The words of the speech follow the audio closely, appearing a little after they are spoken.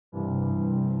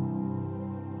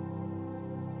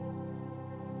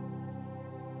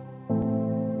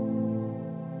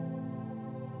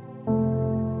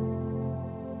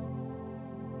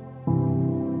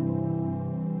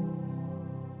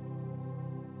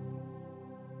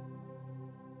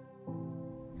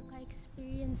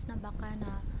Na-experience na baka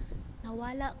na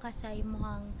nawala ka sa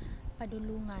imuhang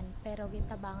padulungan pero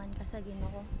gitabangan ka sa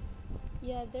Ginoo?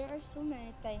 Yeah, there are so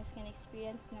many times nga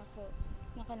na-experience na ko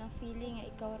na kanang feeling nga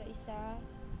ikaw ra isa,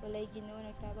 walay Ginoo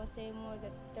nagtabang sa imo,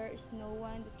 that there is no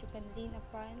one that you can lean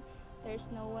upon, there is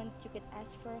no one that you can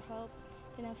ask for help.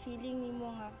 Kanang feeling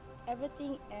nimo nga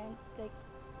everything ends, like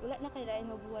wala na kay lain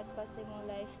mabuhat pa sa imong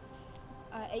life.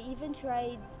 I even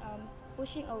tried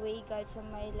pushing away God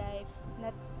from my life,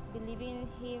 not believing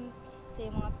in Him sa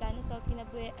iyong mga plano sa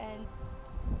kinabuhi,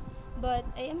 but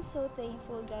I am so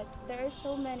thankful that there are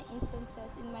so many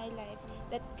instances in my life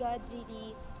that God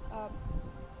really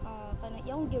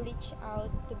yung reach out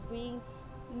to bring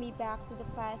me back to the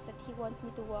path that He wants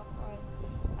me to walk on.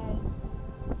 And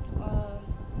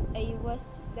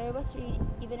there was really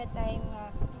even a time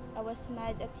I was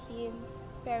mad at Him,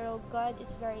 pero God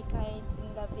is very kind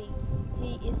and loving.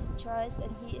 He is just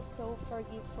and He is so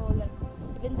forgiveful. Like,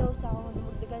 even though sa akong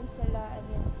lumugdagan sila, and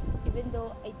then even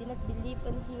though I did not believe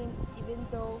on Him, even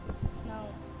though now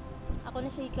ako na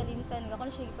siya ikalimtan, ako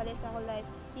na siya ipalit sa akong life,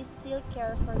 He still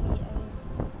care for me and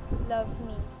love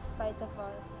me despite of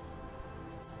all.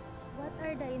 What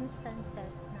are the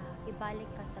instances na ibalik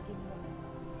ka sa Ginoo?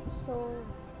 So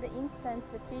the instance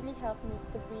that really helped me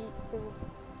to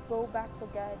go back to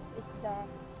God is the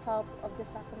help of the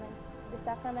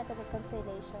sacrament of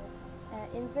reconciliation.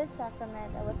 In this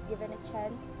sacrament, I was given a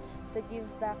chance to give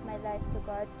back my life to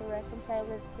God, to reconcile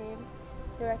with Him,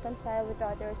 to reconcile with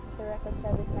others, and to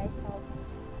reconcile with myself.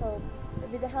 So,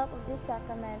 with the help of this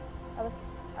sacrament, I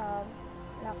was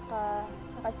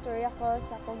naka-story ako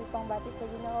sa akong ipangbati sa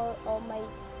Ginoo, all my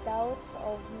doubts,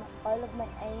 all of my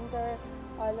anger,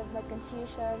 all of my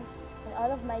confusions, and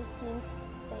all of my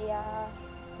sins sa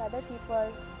other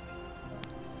people.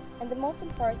 And the most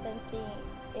important thing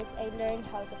is I learned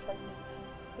how to forgive.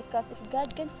 Because if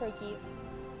God can forgive,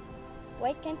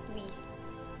 why can't we?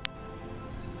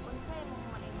 Unsay imong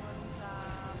maingon sa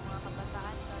mga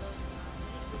kabataan karon nga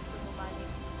dili gusto mo balik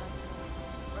sa Ginoo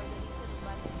or dili sila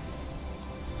balik sa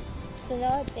Ginoo? So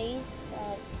nowadays,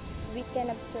 we can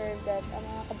observe that ang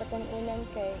mga kabatanunan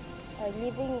are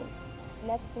living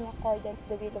not in accordance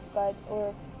the will of God,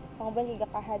 or panguban kay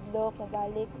gakahadlok,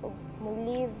 mabalik o mo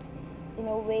live in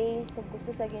a way sa gusto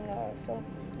sa Ginoo. So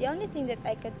the only thing that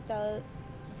I could tell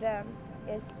them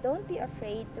is don't be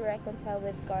afraid to reconcile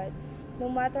with God. No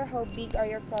matter how big are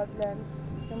your problems,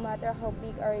 no matter how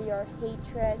big are your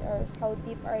hatred, or how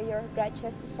deep are your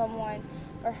grudges to someone,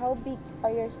 or how big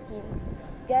are your sins,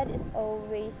 God is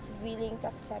always willing to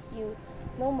accept you,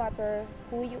 no matter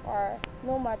who you are,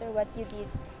 no matter what you did.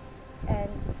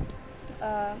 And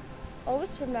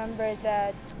always remember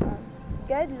that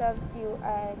God loves you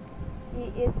and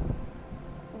He is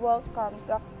welcome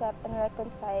to accept and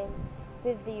reconcile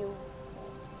with you.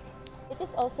 It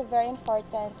is also very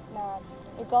important na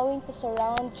you're going to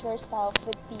surround yourself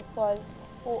with people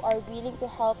who are willing to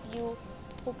help you,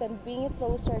 who can bring you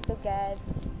closer to God,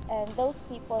 and those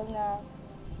people na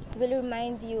will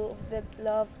remind you of the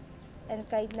love and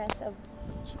kindness of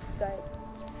God.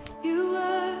 You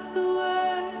were the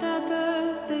word at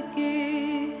the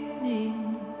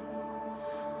beginning,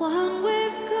 one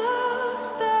with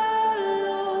God the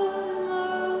Lord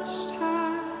Most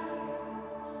High.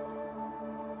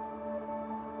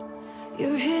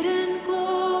 Your hidden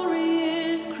glory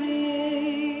in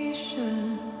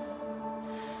creation,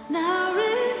 now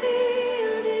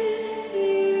revealed in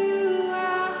you,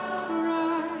 our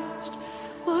Christ.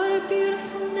 What a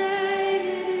beautiful name.